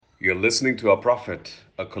You're listening to Our Prophet,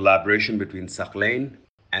 a collaboration between Sakhlain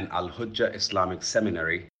and Al Hujjah Islamic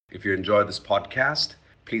Seminary. If you enjoy this podcast,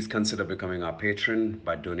 please consider becoming our patron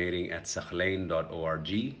by donating at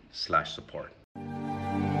sakhlain.org/support.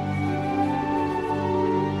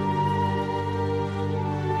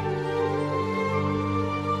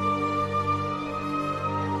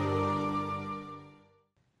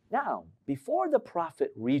 Now, before the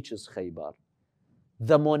Prophet reaches Khaybar,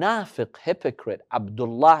 the munafiq hypocrite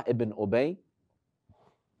Abdullah ibn Ubay,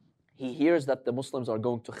 he hears that the Muslims are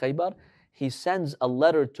going to Khaybar. He sends a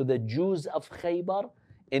letter to the Jews of Khaybar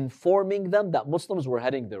informing them that Muslims were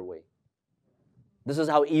heading their way. This is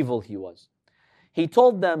how evil he was. He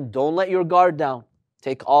told them, don't let your guard down.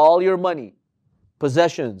 Take all your money,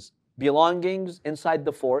 possessions, belongings inside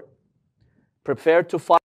the fort. Prepare to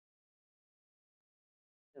fight.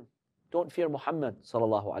 Don't fear Muhammad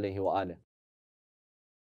sallallahu alayhi wa alayhi.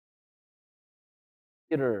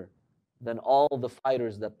 Than all the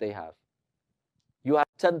fighters that they have. You have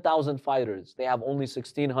 10,000 fighters. They have only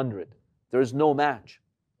 1,600. There's no match.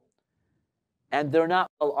 And they're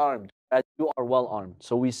not well armed, as you are well armed.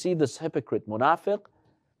 So we see this hypocrite munafiq,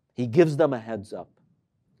 he gives them a heads up.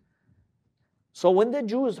 So when the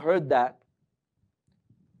Jews heard that,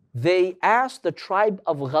 they asked the tribe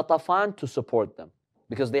of Ghatafan to support them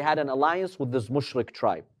because they had an alliance with this mushrik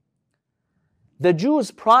tribe. The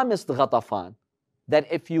Jews promised Ghatafan that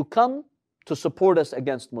if you come to support us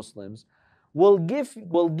against Muslims, we'll give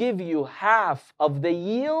you half of the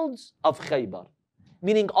yields of Khaybar,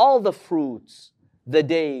 meaning all the fruits, the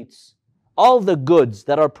dates, all the goods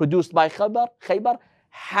that are produced by Khaybar,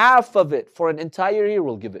 half of it for an entire year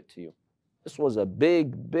we'll give it to you. This was a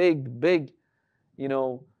big,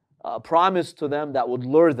 promise to them that would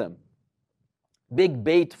lure them. Big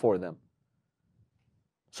bait for them.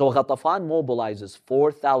 So Ghatafan mobilizes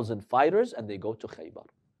 4,000 fighters and they go to Khaybar.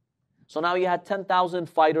 So now you had 10,000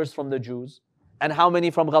 fighters from the Jews. And how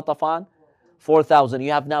many from Ghatafan? 4,000.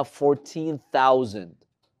 You have now 14,000.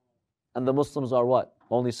 And the Muslims are what?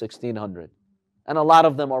 Only 1,600. And a lot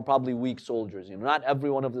of them are probably weak soldiers. Not every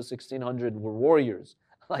one of the 1,600 were warriors,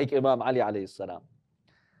 like Imam Ali alayhi salam.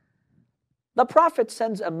 The Prophet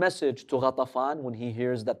sends a message to Ghatafan when he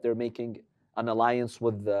hears that they're making an alliance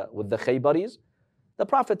with the Khaybaris. The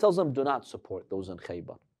Prophet tells them, do not support those in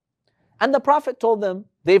Khaybar. And the Prophet told them,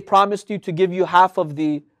 they've promised you to give you half of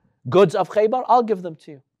the goods of Khaybar, I'll give them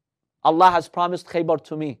to you. Allah has promised Khaybar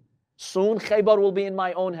to me. Soon Khaybar will be in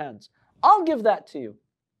my own hands. I'll give that to you.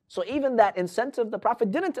 So even that incentive, the Prophet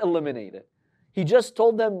didn't eliminate it. He just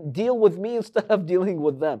told them, deal with me instead of dealing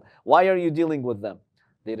with them. Why are you dealing with them?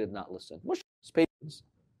 They did not listen. Mushriks, pagans.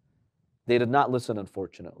 They did not listen,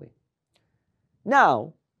 unfortunately.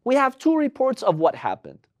 Now, we have two reports of what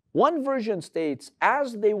happened. One version states,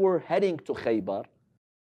 as they were heading to Khaybar,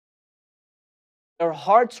 their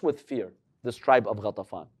hearts with fear, this tribe of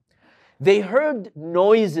Ghatafan. They heard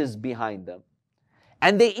noises behind them.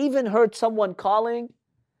 And they even heard someone calling,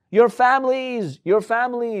 your families, your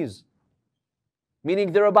families.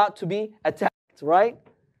 Meaning they're about to be attacked, right?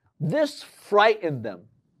 This frightened them.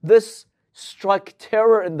 This struck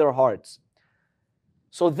terror in their hearts.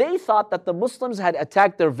 So they thought that the Muslims had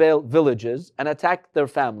attacked their villages and attacked their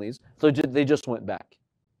families, so they just went back.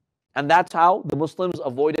 And that's how the Muslims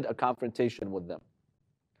avoided a confrontation with them.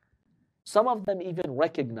 Some of them even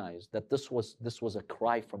recognized that this was a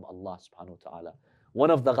cry from Allah subhanahu wa ta'ala.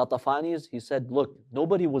 One of the Ghatafanis, he said, look,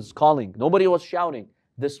 nobody was calling, nobody was shouting.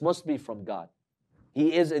 This must be from God.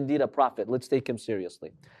 He is indeed a prophet. Let's take him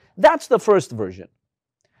seriously. That's the first version.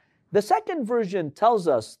 The second version tells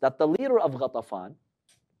us that the leader of Ghatafan,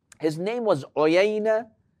 his name was Uyayna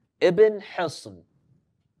ibn Hisn.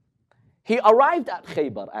 He arrived at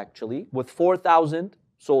Khaybar actually with 4,000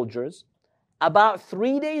 soldiers about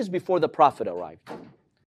 3 days before the Prophet arrived.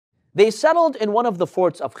 They settled in one of the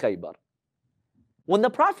forts of Khaybar. When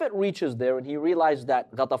the Prophet reaches there and he realized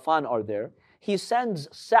that Ghatafan are there, he sends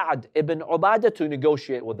Sa'd ibn Ubadah to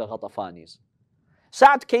negotiate with the Ghatafanis.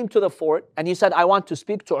 Sa'd came to the fort and he said, I want to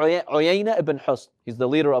speak to Uyayna ibn Hisn. He's the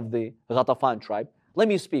leader of the Ghatafan tribe. Let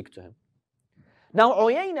me speak to him. Now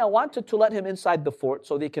Uyayna wanted to let him inside the fort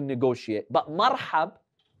so they can negotiate. But Marhab,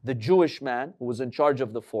 the Jewish man who was in charge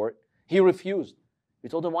of the fort, he refused. He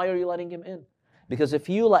told him, why are you letting him in? Because if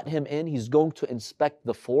you let him in, he's going to inspect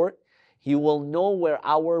the fort. He will know where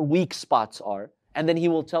our weak spots are. And then he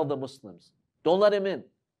will tell the Muslims, don't let him in.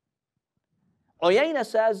 Uyayna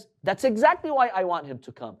says, that's exactly why I want him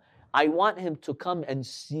to come. I want him to come and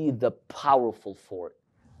see the powerful fort,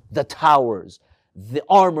 the towers, the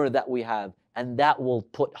armor that we have, and that will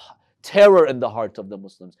put terror in the heart of the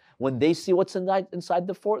Muslims. When they see what's inside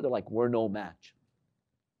the fort, they're like, we're no match.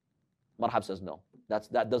 Marhab says, no,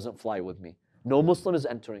 that doesn't fly with me. No Muslim is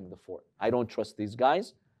entering the fort. I don't trust these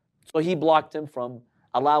guys. So he blocked him from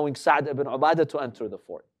allowing Sa'd ibn Ubadah to enter the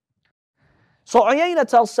fort. So Uyayna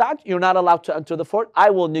tells Sa'd, you're not allowed to enter the fort.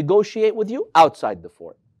 I will negotiate with you outside the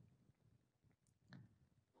fort.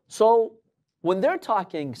 So when they're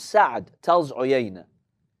talking, Sa'd tells Uyayna,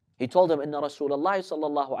 he told him, Inna Rasulullah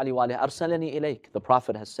sallallahu alayhi wa arsalani ilayk. The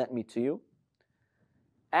Prophet has sent me to you.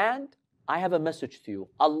 And I have a message to you.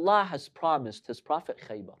 Allah has promised His Prophet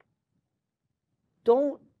Khaybar.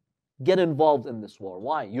 Don't get involved in this war.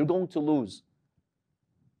 Why? You're going to lose.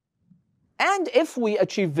 And if we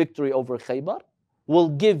achieve victory over Khaybar, we'll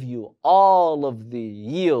give you all of the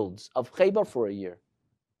yields of Khaybar for a year.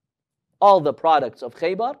 All the products of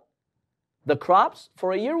Khaybar, the crops,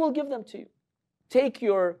 for a year we'll give them to you. Take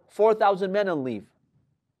your 4,000 men and leave.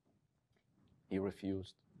 He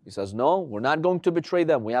refused. He says, no, we're not going to betray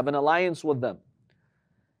them. We have an alliance with them.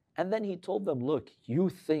 And then he told them, look, you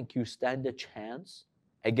think you stand a chance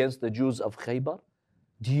against the Jews of Khaybar?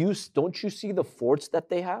 Don't you see the forts that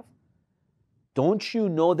they have? Don't you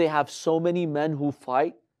know they have so many men who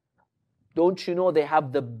fight? Don't you know they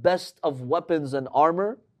have the best of weapons and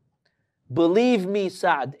armor? Believe me,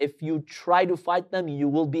 Sa'd, if you try to fight them, you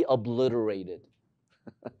will be obliterated.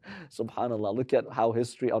 Subhanallah, look at how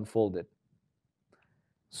history unfolded.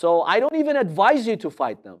 So I don't even advise you to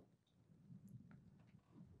fight them.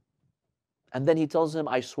 And then he tells him,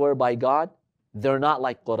 I swear by God, they're not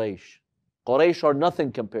like Quraysh. Quraysh are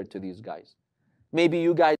nothing compared to these guys. Maybe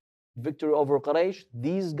you guys victory over Quraysh,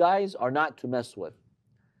 these guys are not to mess with.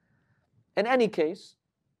 In any case,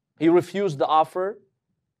 he refused the offer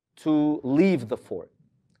to leave the fort.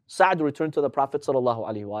 Sa'd returned to the Prophet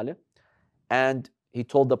ﷺ, and he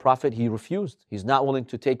told the Prophet he refused. He's not willing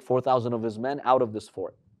to take 4,000 of his men out of this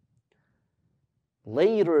fort.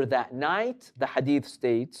 Later that night, the hadith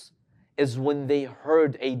states, is when they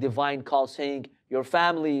heard a divine call saying, your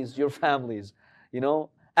families, ahlakum,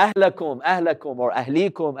 ahlakum, or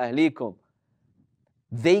ahlikum, ahlikum.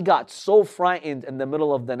 They got so frightened in the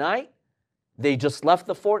middle of the night, they just left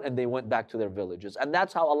the fort and they went back to their villages. And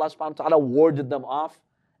that's how Allah subhanahu wa ta'ala warded them off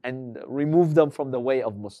and removed them from the way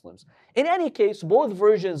of Muslims. In any case, both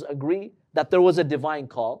versions agree that there was a divine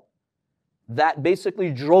call that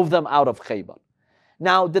basically drove them out of Khaybar.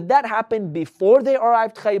 Now, did that happen before they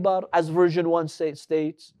arrived Khaybar, as version 1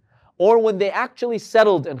 states, or when they actually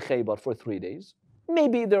settled in Khaybar for 3 days?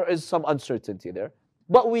 Maybe there is some uncertainty there.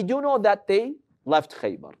 But we do know that they left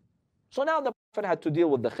Khaybar. So now the Prophet had to deal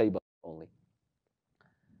with the Khaybar only.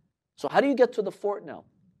 So how do you get to the fort now?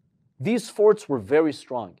 These forts were very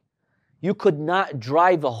strong. You could not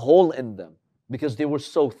drive a hole in them because they were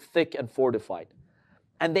so thick and fortified.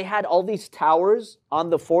 And they had all these towers on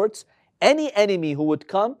the forts. Any enemy who would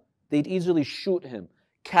come, they'd easily shoot him,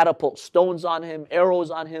 catapult stones on him, arrows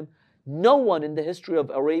on him. No one in the history of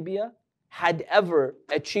Arabia had ever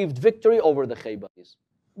achieved victory over the Khaybaris.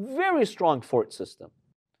 Very strong fort system.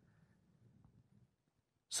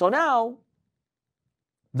 So now,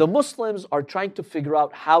 the Muslims are trying to figure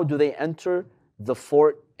out how do they enter the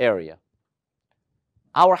fort area.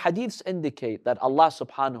 Our hadiths indicate that Allah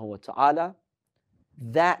subhanahu wa ta'ala,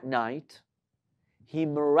 that night, He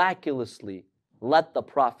miraculously let the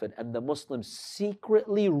Prophet and the Muslims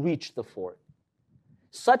secretly reach the fort,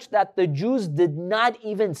 such that the Jews did not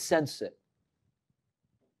even sense it.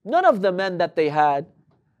 None of the men that they had,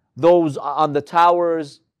 those on the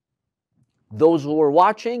towers, those who were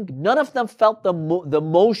watching, none of them felt the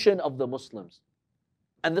motion of the Muslims.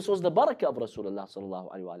 And this was the barakah of Rasulullah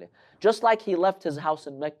sallallahu alaihi wasallam. Just like he left his house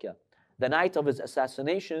in Mecca, the night of his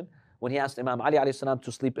assassination, when he asked Imam Ali alayhi salam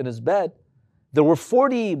to sleep in his bed, there were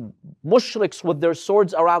 40 mushriks with their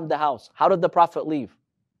swords around the house. How did the Prophet leave?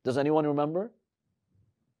 Does anyone remember?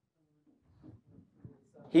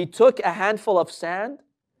 He took a handful of sand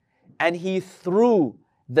and he threw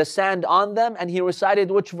the sand on them and he recited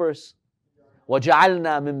which verse?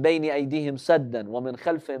 وَجَعَلْنَا مِن بَيْنِ أَيْدِيهِمْ سَدًّا وَمِنْ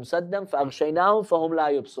خَلْفِهِمْ سَدًّا فَأَغْشَيْنَاهُمْ فَهُمْ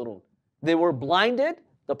لَا يُبْصِرُونَ. They were blinded.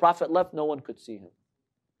 The Prophet left. No one could see him.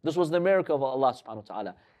 This was the miracle of Allah subhanahu wa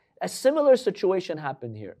ta'ala. A similar situation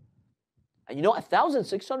happened here. And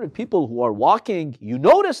 1,600 people who are walking, you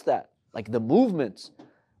notice that, like the movements.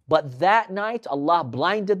 But that night, Allah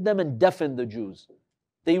blinded them and deafened the Jews.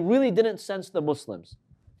 They really didn't sense the Muslims.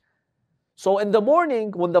 So in the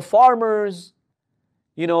morning, when the farmers,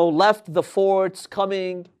 left the forts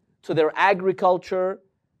coming to their agriculture,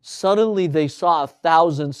 suddenly they saw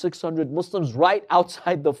 1,600 Muslims right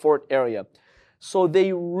outside the fort area. So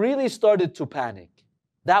they really started to panic.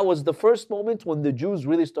 That was the first moment when the Jews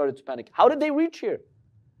really started to panic. How did they reach here?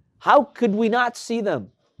 How could we not see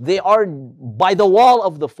them? They are by the wall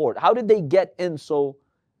of the fort. How did they get in so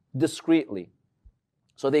discreetly?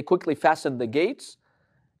 So they quickly fastened the gates,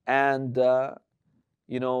 and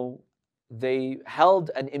they held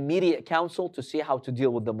an immediate council to see how to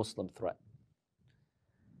deal with the Muslim threat.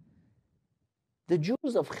 The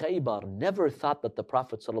Jews of Khaybar never thought that the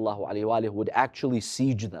Prophet ﷺ would actually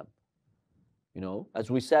siege them. As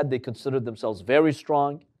we said, they considered themselves very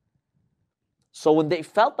strong. So when they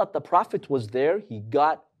felt that the Prophet was there, he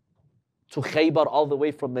got to Khaybar all the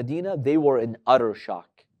way from Medina, they were in utter shock.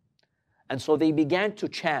 And so they began to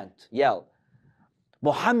chant, yell,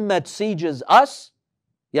 Muhammad sieges us,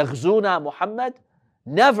 yaghzuna Muhammad.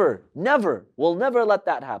 Never, never, we'll never let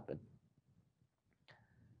that happen.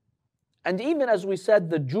 And even as we said,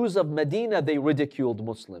 the Jews of Medina, they ridiculed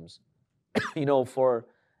Muslims, for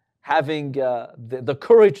having the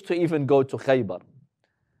courage to even go to Khaybar.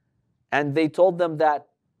 And they told them that,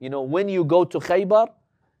 when you go to Khaybar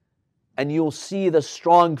and you'll see the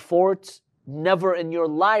strong forts, never in your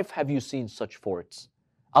life have you seen such forts.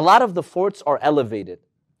 A lot of the forts are elevated.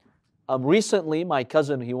 Recently, my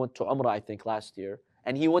cousin, he went to Umrah, I think, last year,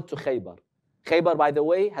 and he went to Khaybar. Khaybar, by the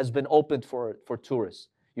way, has been opened for tourists.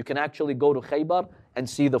 You can actually go to Khaybar and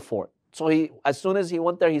see the fort. So as soon as he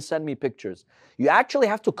went there, he sent me pictures. You actually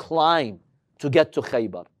have to climb to get to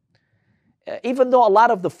Khaybar. Even though a lot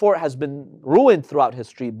of the fort has been ruined throughout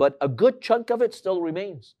history, but a good chunk of it still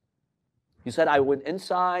remains. He said, I went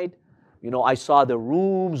inside, I saw the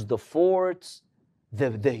rooms, the forts,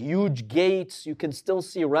 the huge gates. You can still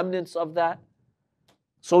see remnants of that.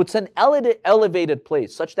 So it's an elevated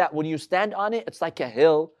place, such that when you stand on it, it's like a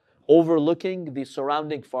hill overlooking the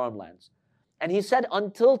surrounding farmlands. And he said,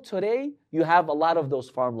 until today, you have a lot of those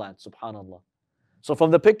farmlands, subhanAllah. So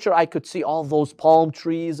from the picture, I could see all those palm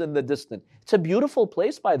trees in the distance. It's a beautiful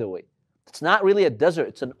place, by the way. It's not really a desert.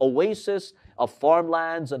 It's an oasis of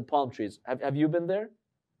farmlands and palm trees. Have you been there?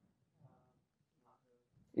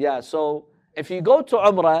 Yeah, so if you go to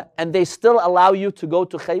Umrah and they still allow you to go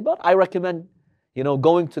to Khaybar, I recommend,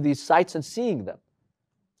 going to these sites and seeing them,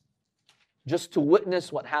 just to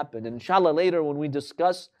witness what happened. And inshallah, later when we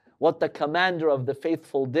discuss what the commander of the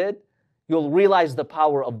faithful did, you'll realize the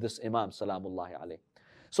power of this Imam, salamullahi alayhi.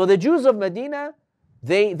 So the Jews of Medina,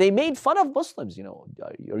 they made fun of Muslims.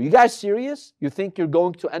 Are you guys serious? You think you're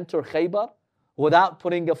going to enter Khaybar without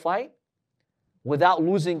putting a fight, without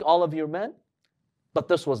losing all of your men? But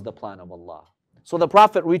this was the plan of Allah. So the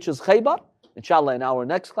Prophet reaches Khaybar. Inshallah, in our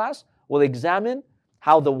next class, we'll examine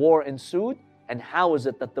how the war ensued and how is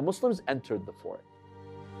it that the Muslims entered the fort.